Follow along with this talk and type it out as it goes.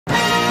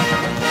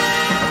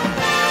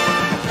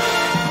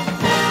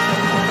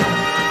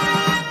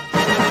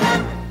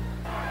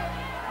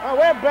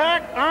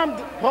back. I'm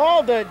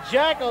Paul the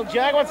Jackal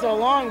Jaguars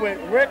along with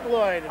Rick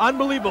Lloyd.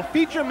 Unbelievable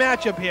feature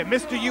matchup here.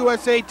 Mr.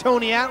 USA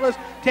Tony Atlas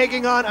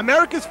taking on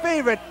America's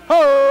favorite,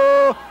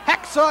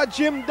 Hacksaw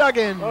Jim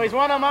Duggan. Oh, he's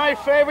one of my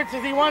favorites.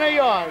 Is he one of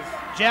yours?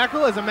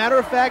 Jackal, as a matter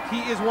of fact, he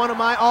is one of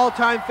my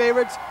all-time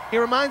favorites. He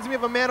reminds me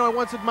of a man I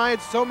once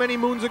admired so many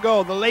moons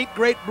ago, the late,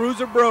 great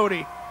Bruiser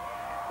Brody.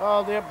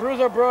 Oh, the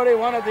Bruiser Brody,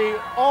 one of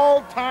the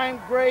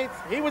all-time greats.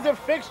 He was a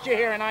fixture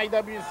here in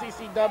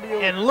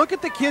IWCCW. And look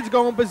at the kids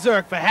going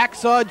berserk for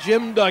Hacksaw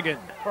Jim Duggan.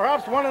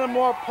 Perhaps one of the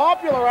more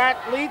popular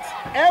athletes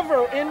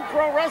ever in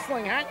pro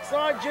wrestling,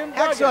 Hacksaw Jim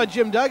Duggan. Hacksaw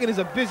Jim Duggan is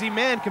a busy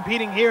man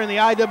competing here in the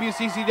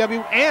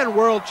IWCCW and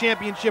World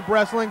Championship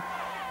Wrestling.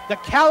 The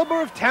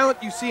caliber of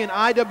talent you see in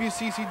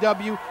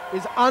IWCCW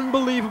is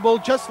unbelievable,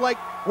 just like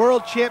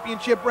World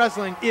Championship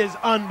Wrestling is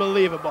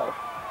unbelievable.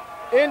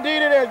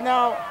 Indeed it is.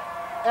 Now,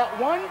 at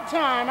one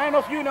time, I don't know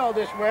if you know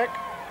this, Rick,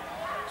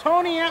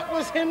 Tony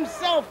Atlas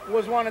himself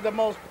was one of the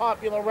most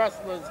popular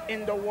wrestlers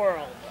in the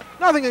world.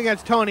 Nothing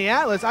against Tony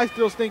Atlas. I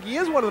still think he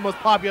is one of the most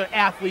popular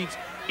athletes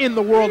in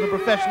the world of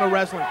professional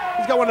wrestling.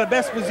 He's got one of the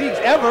best physiques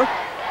ever.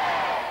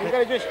 He's got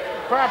to just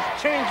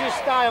perhaps change his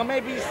style.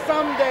 Maybe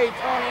someday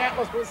Tony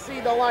Atlas will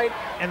see the light.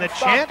 And the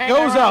chant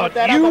goes out,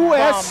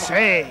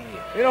 USA.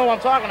 You know what I'm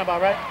talking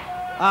about, right?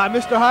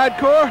 Mr.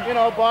 Hardcore? You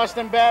know,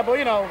 Boston Bad Boy,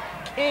 you know,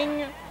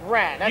 King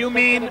Rat. That's you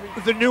mean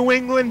the New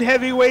England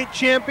heavyweight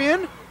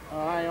champion?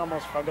 I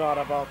almost forgot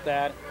about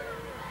that.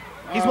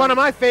 He's one of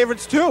my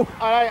favorites, too.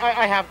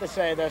 I have to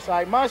say this.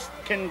 I must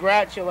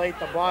congratulate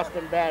the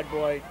Boston Bad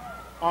Boy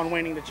on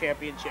winning the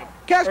championship.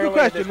 Can I ask you a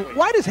question?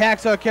 Why does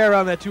Hacksaw carry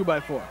around that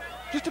 2x4?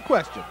 Just a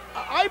question.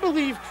 I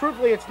believe,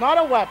 truthfully, it's not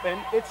a weapon.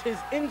 It's his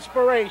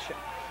inspiration.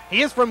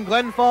 He is from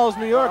Glen Falls,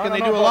 New York, and they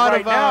do a lot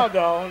of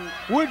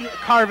wood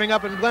carving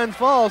up in Glen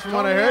Falls, from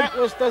what I heard. Tony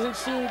Atlas doesn't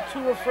seem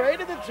too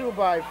afraid of the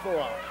 2x4.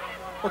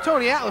 Well,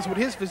 Tony Atlas, with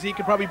his physique,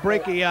 could probably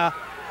break a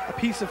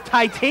piece of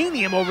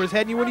titanium over his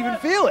head, and you wouldn't even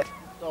feel it.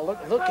 Oh, look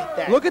at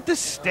that. Look at the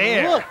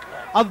stare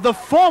of the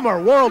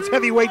former world's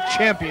heavyweight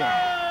champion.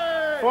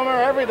 Former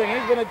everything.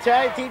 He's been a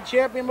tag team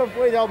champion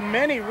before. He's held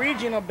many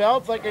regional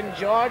belts, like in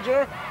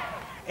Georgia.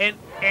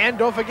 And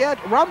don't forget,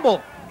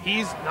 Rumble.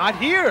 He's not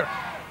here.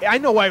 I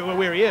know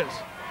where he is.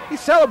 He's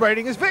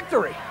celebrating his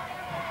victory.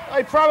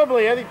 He's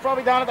probably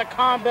down at the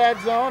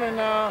combat zone and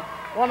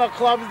one of the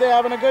clubs there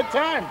having a good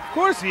time. Of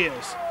course he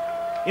is.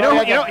 You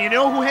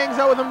know who hangs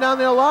out with him down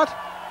there a lot?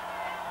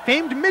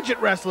 Famed midget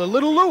wrestler,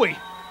 Little Louie.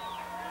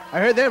 I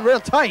heard they're real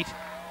tight.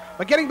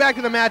 But getting back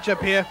to the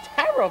matchup here.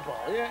 Terrible.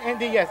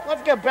 Indeed, yes.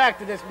 Let's get back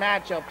to this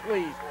matchup,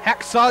 please.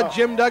 Hacksaw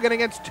Jim Duggan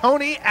against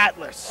Tony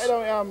Atlas.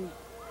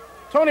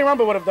 Tony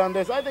Rumble would have done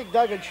this. I think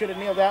Duggan should have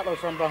kneeled Atlas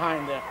from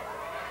behind there.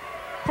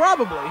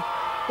 Probably.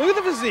 Look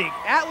at the physique.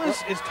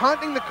 Atlas is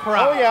taunting the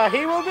crowd. Oh, yeah,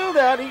 he will do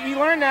that. He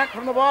learned that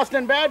from the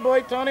Boston Bad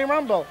Boy, Tony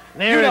Rumble.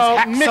 There is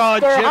Hacksaw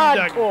Mr. Jim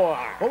Hardcore.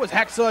 Duggan. What was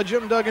Hacksaw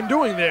Jim Duggan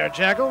doing there,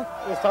 Jackal?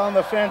 He was telling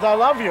the fans, I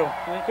love you.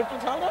 Could you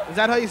tell that? Is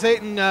that how you say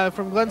it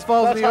from Glens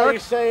Falls, That's New York?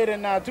 That's how you say it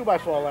in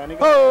 2x4 land.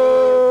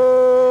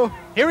 Oh!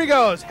 Here he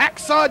goes.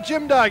 Hacksaw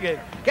Jim Duggan.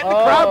 Getting the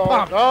crowd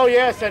pumped. Oh,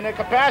 yes, and the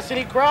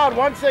capacity crowd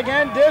once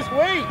again this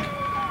week.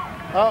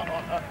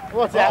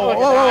 What's that?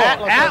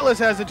 Atlas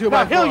has the 2x4.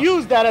 Now, he'll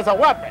use that as a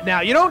weapon.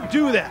 Now, you don't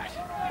do that.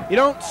 You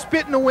don't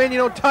spit in the wind, you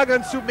don't tug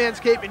on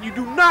Superman's cape, and you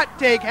do not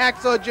take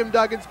Hacksaw Jim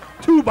Duggan's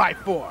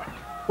 2x4.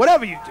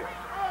 Whatever you do.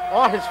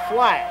 Or his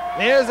flat.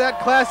 There's that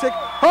classic,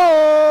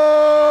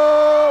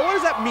 oh! What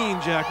does that mean,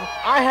 Jackal?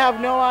 I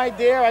have no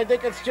idea. I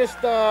think it's just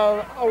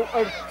a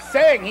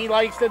saying he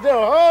likes to do.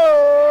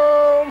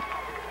 Oh!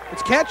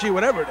 It's catchy,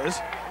 whatever it is.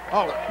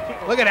 Oh,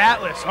 look at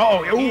Atlas.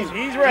 Oh,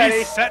 he's ready.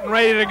 He's set and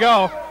ready to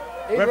go.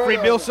 Referee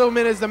Bill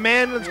Silverman is the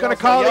man that's going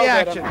to call the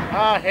action.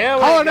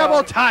 Call an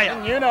elbow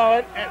tie-up. You know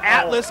it.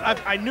 Atlas,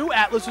 I knew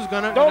Atlas was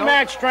going to... Don't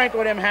match strength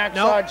with him,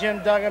 Hacksaw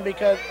Jim Duggan,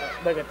 because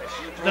look at this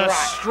strut. The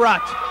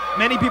strut.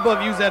 Many people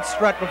have used that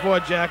strut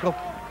before, Jackal.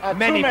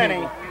 Many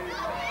people.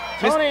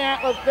 Tony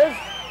Atlas,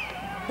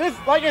 this,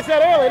 like I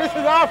said earlier, this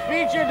is our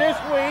feature this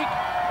week,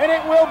 and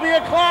it will be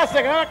a classic.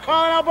 I'm not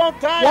calling elbow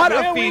tie-up. What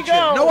a feature.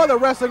 No other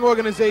wrestling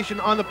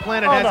organization on the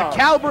planet has the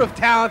caliber of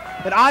talent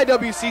that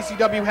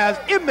IWCCW has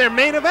in their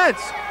main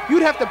events.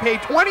 You'd have to pay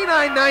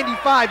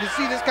 $29.95 to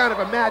see this kind of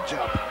a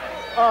matchup.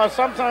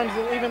 Sometimes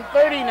even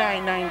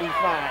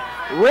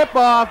 $39.95. Rip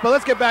off, but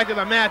let's get back to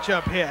the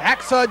matchup here.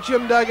 Hacksaw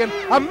Jim Duggan,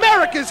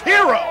 America's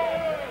hero.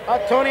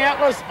 Tony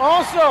Atlas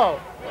also,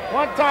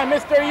 one time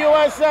Mr.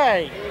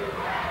 USA.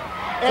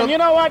 And you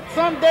know what?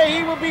 Someday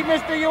he will be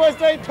Mr.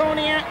 USA,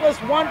 Tony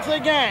Atlas, once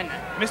again.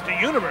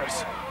 Mr.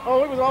 Universe.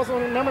 Oh, he was also,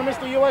 remember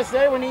Mr.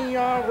 USA when he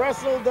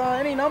wrestled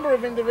any number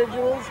of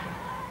individuals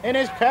in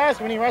his past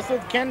when he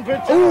wrestled Ken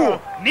Patera.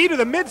 Ooh, knee to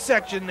the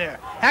midsection there.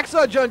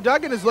 Hacksaw Jim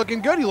Duggan is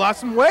looking good. He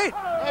lost some weight.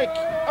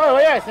 Oh,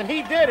 yes, and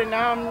he did. And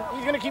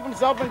he's going to keep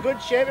himself in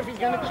good shape if he's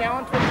going to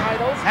challenge for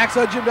titles.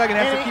 Hacksaw Jim Duggan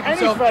has to keep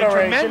himself in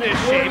tremendous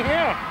shape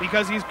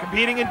because he's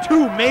competing in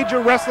 2 major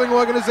wrestling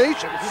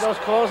organizations. See those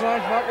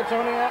clotheslines knocking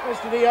Tony Atlas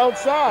to the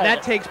outside.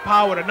 That takes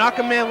power. To knock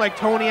a man like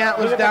Tony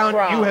Atlas down,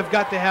 you have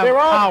got to have power. They're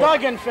all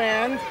Duggan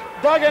fans.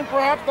 Duggan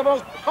perhaps the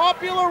most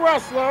popular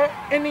wrestler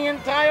in the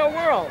entire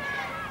world.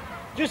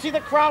 Did you see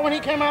the crowd when he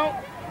came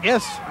out?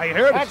 Yes, I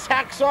heard That's it.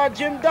 Hacksaw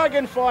Jim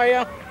Duggan for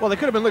you. Well, they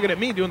could have been looking at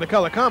me doing the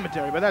color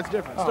commentary, but that's a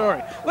different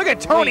story. Look at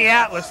Tony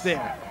Atlas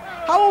there.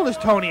 How old is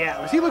Tony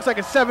Atlas? He looks like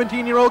a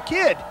 17-year-old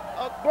kid.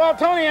 Well,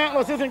 Tony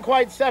Atlas isn't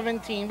quite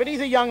 17, but he's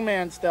a young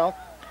man still.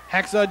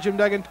 Hacksaw Jim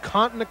Duggan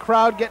taunting the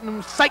crowd, getting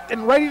them psyched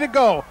and ready to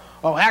go.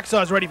 Oh,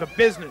 Hacksaw's ready for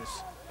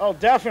business. Oh,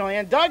 definitely.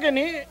 And Duggan,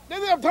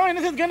 I'm telling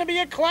you, this is going to be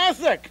a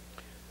classic.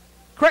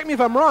 Correct me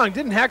if I'm wrong.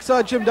 Didn't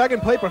Hacksaw Jim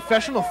Duggan play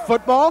professional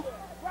football?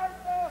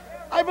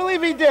 I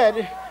believe he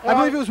did. I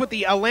believe it was with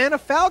the Atlanta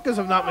Falcons,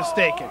 if I'm not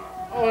mistaken.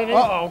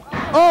 Uh-oh.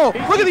 Oh,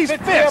 look at these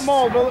fists.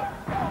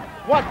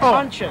 What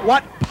punches.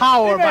 What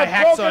power by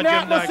Hacksaw Jim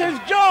Atlas's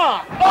Duggan.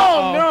 jaw.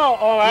 Oh, no.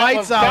 Oh,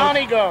 Lights out. Down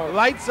he goes.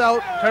 Lights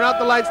out. Turn out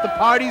the lights. The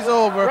party's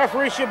over.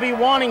 Referee should be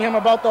warning him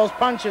about those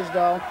punches,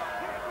 though.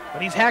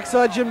 But he's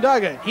Hacksaw Jim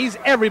Duggan. He's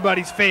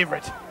everybody's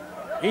favorite.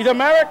 He's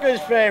America's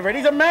favorite.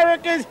 He's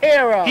America's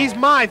hero. He's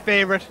my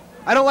favorite.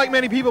 I don't like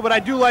many people, but I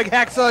do like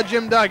Hacksaw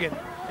Jim Duggan.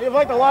 You've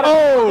liked a lot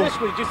of this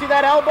week. Did you see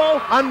that elbow?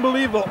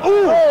 Unbelievable.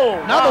 Ooh,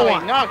 another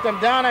one. He knocked him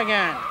down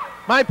again.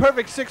 My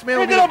perfect six-man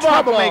will be the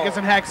Troublemakers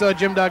and Hacksaw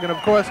Jim Duggan, of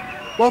course.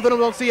 Both of them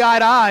don't see eye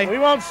to eye. We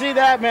won't see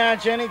that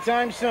match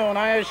anytime soon,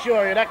 I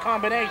assure you. That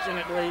combination,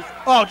 at least.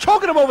 Oh,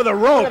 choking him over the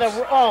ropes.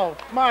 Oh,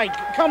 Mike,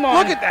 come on.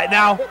 Look at that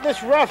now.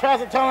 This ref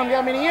has to tell him,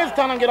 I mean, he is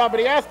telling him to get up, but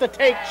he has to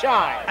take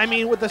charge. I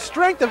mean, with the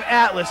strength of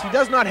Atlas, he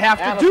does not have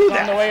to do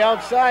that. On the way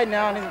outside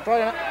now, and he's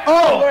throwing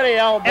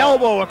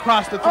elbow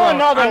across the throat.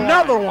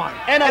 Another one.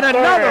 And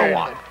another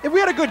one. If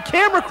we had a good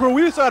camera crew,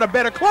 we would have had a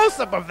better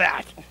close-up of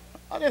that.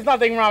 Oh, there's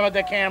nothing wrong with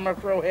the camera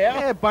crew here.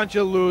 Yeah, a bunch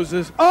of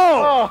losers.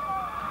 Oh.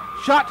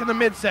 Shot to the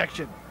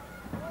midsection.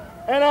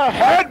 And a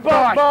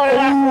headbutt by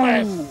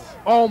Atlas.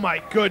 Oh,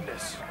 my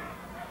goodness.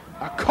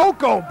 A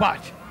cocoa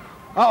butt.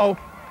 Uh-oh.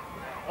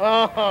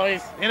 Oh,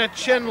 he's in a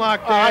chin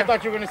lock there. I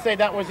thought you were going to say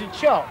that was a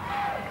choke.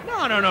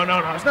 No.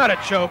 It's not a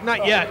choke.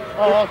 Not yet.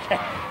 Oh, okay.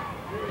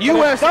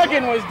 If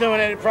Duggan was doing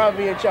it, it'd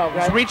probably be a choke,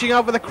 right? He's reaching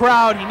out for the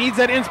crowd. He needs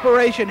that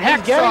inspiration.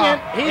 He's getting it.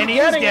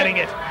 He's getting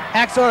it.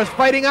 Hacksaw is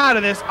fighting out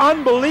of this.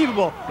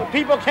 Unbelievable. The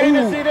people came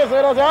to see this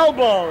with those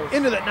elbows.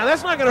 Into that. Now,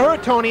 that's not going to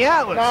hurt Tony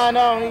Atlas.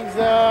 No, he's...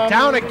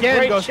 Down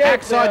again goes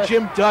Hacksaw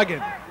Jim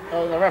Duggan.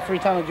 Oh, the referee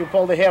telling you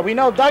pulled the hair. We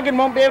know Duggan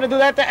won't be able to do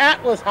that to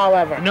Atlas,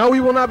 however. No, he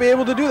will not be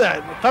able to do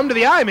that. Thumb to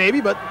the eye, maybe,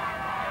 but...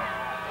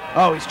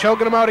 Oh, he's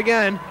choking him out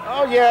again.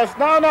 Oh, yes.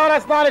 No,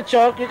 that's not a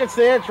choke. You can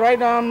see it. It's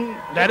right on...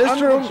 That is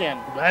true.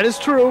 That is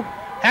true.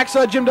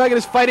 Hacksaw Jim Duggan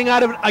is fighting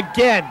out of it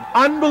again.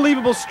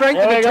 Unbelievable strength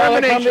and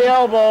determination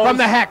from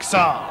the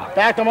Hacksaw.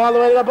 Backed him all the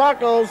way to the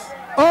buckles.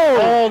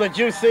 Oh, did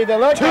you see the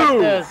look at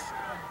this?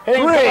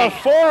 Hitting for the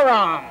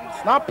forearms,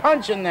 not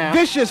punching them.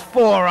 Vicious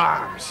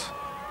forearms.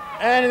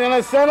 And he's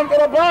going to send him to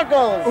the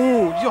buckles.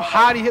 Ooh,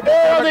 how he hit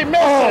the they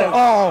missed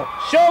it.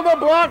 Shoulder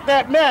block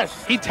that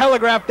miss. He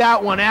telegraphed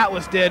that one,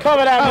 Atlas did.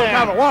 Cover that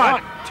man. Cover.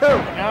 One, two.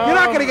 You're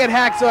not going to get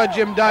Hacksaw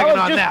Jim Duggan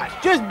on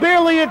that. Just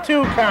barely a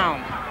 2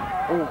 count.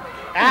 Ooh.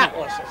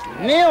 Atlas is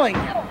kneeling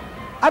him.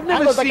 I've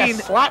never seen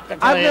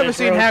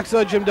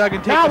Hacksaw Jim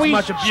Duggan take this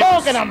much abuse.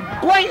 Now he's choking him.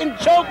 Blatant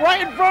choke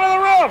right in front of the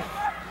roof.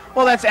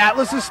 Well, that's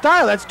Atlas's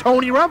style. That's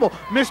Tony Rumble.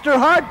 Mr.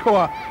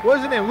 Hardcore. What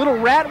was his name? Little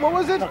Rat? What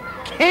was it?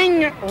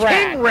 King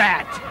Rat. King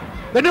Rat.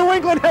 The New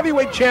England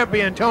heavyweight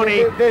champion,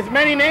 Tony. There's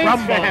many names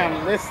for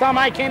him. There's some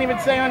I can't even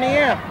say on the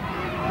air.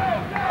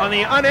 On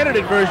the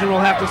unedited version, we'll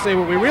have to say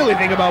what we really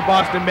think about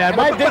Boston Bad.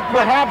 I think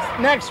perhaps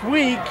next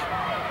week,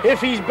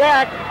 if he's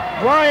back,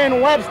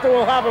 Brian Webster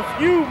will have a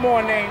few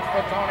more names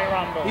for Tony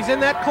Rumble. He's in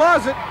that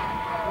closet.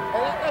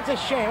 That's a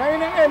shame. I mean,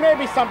 there may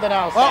be something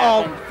else.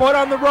 Foot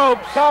on the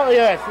ropes. Oh,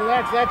 yes,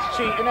 that's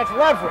cheating. That's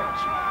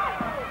leverage.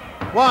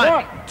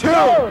 One, two.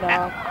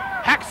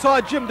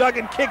 Hacksaw Jim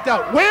Duggan kicked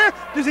out. Where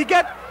does he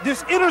get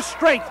this inner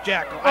strength,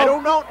 Jackal? I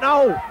don't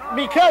know.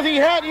 Because he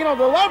had,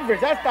 the leverage.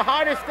 That's the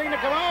hardest thing to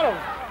come out of.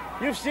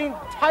 You've seen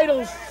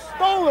titles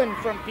stolen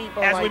from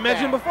people. As we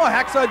mentioned before,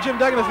 Hacksaw Jim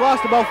Duggan has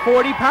lost about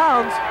 40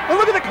 pounds. And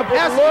look at the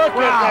capacity at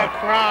that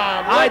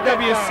crowd.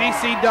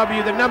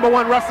 IWCCW, the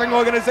 #1 wrestling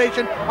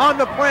organization on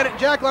the planet.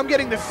 Jackal, I'm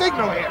getting the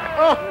signal here.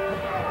 Oh,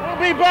 we'll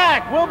be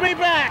back. We're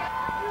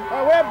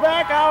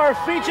back. Our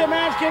feature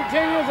match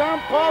continues. I'm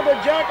Paul the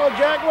Jackal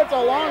Jackwitz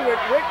along with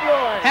Rick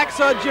Roy.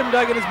 Hacksaw Jim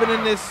Duggan has been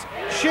in this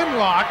chin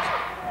lock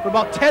for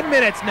about 10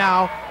 minutes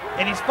now.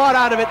 And he's fought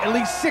out of it at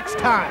least 6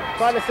 times.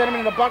 Tried to send him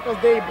in the buckles.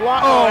 They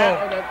blocked.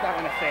 That's not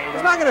going to phase him.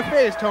 It's not going to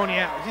phase Tony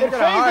Atlas. It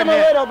phased him a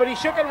little, but he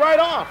shook it right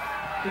off.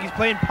 I think he's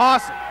playing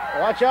possum.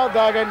 Watch out,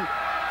 Duggan.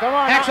 Come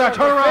on. Hacksaw,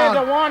 turn around.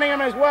 They're warning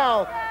him as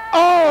well.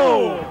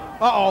 Oh,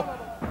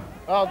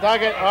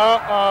 Duggan.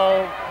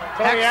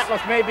 Tony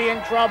Atlas may be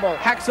in trouble.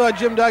 Hacksaw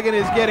Jim Duggan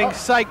is getting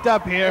psyched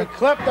up here. He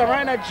clipped him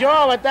right in the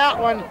jaw with that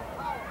one.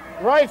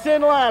 Rights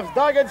and lefts.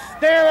 Duggan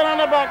standing on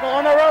the buckle,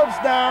 on the ropes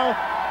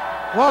now.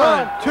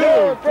 1, 2,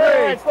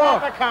 3,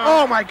 4.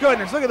 Oh my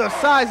goodness, look at the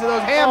size of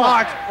those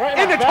hamlocks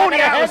into Tony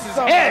Atlas's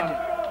head.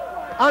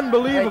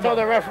 Unbelievable. They told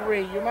the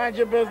referee, you mind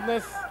your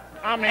business.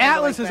 I'm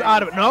Atlas is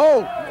out of it.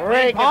 No.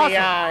 Rake in the impossible.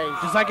 eyes.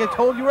 Just like I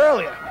told you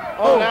earlier.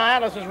 Oh, now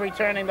Atlas is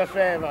returning the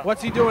favor.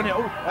 What's he doing here?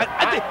 Oh,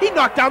 I think he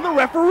knocked down the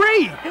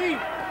referee. He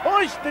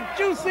pushed. Did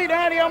you see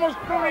that? He almost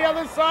threw the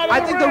other side of the I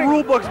ring. think the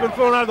rule book's been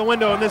thrown out of the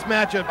window in this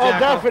matchup, Oh, Jackal.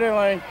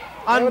 definitely.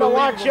 Unbelievable,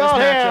 Watch your this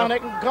hair. matchup. They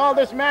can call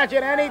this match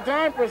at any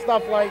time for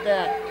stuff like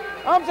that.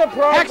 I'm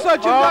surprised. Hacksaw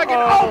Jim Duggan.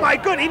 Oh my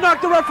goodness, he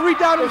knocked the referee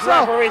down This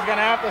himself. referee's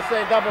gonna have to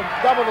say double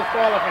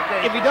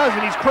disqualification. If he doesn't,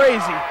 he's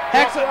crazy.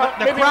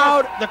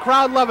 Hacksaw, the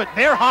crowd love it.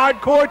 They're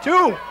hardcore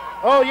too.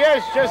 Oh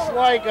yes, just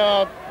like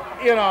our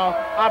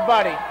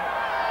buddy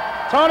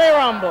Tony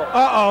Rumble.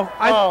 Uh-oh.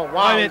 Oh,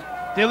 wow.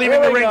 They're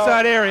leaving Here the we go.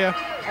 ringside area.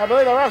 I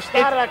believe the ref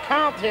started a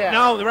count here.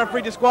 No, the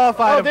referee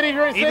disqualified him.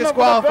 Did he He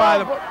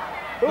disqualified him.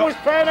 Who was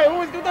paying it? Who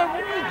was doing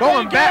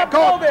Going back,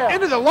 going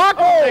into the locker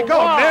room. They go.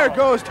 Wow. There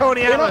goes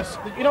Tony Atlas.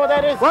 You know what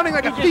that is? Running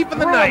like a He thief just in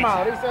the threw him night.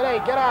 out. He said,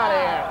 "Hey, get out of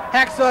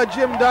here." Hacksaw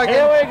Jim Duggan.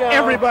 Here we go.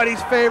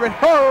 Everybody's favorite.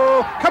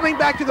 Ho! Coming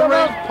back to the The ring.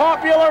 most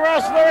popular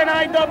wrestler in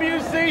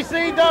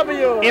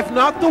IWCCW. If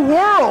not the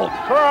world.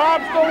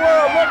 Perhaps the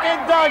world. Look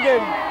at Duggan.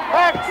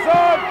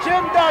 Hacksaw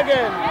Jim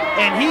Duggan.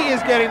 And he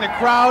is getting the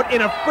crowd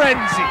in a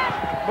frenzy.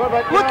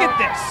 But Look at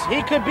this.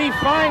 He could be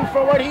fined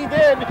for what he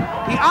did.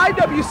 The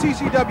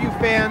IWCCW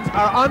fans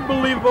are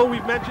unbelievable.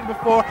 We've mentioned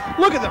before.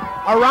 Look at them.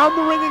 Around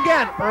the ring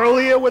again.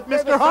 Earlier with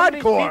Mr. Some of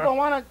these Hardcore. people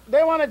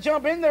want to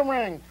jump in the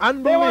ring.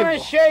 Unbelievable. They want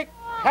to shake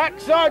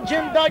Hacksaw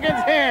Jim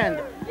Duggan's hand.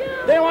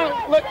 They want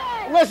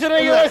to listen to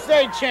the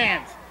USA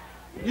chant.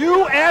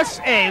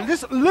 USA.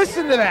 Just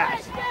listen to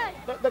that.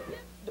 The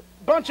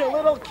bunch of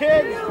little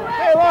kids,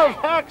 they love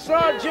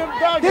Hacksaw Jim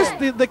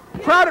Duggan. The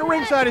crowd at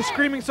ringside is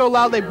screaming so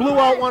loud they blew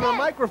out one of the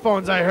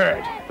microphones, I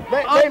heard.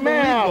 They may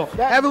Unbelievable. have.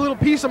 I have a little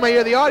piece of my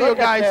ear, the audio Look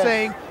at guy this.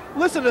 saying,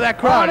 listen to that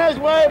On crowd. his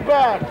way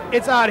back.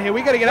 It's out of here.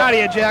 We got to get out of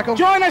here, Jackal.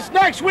 Join us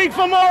next week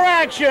for more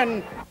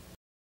action.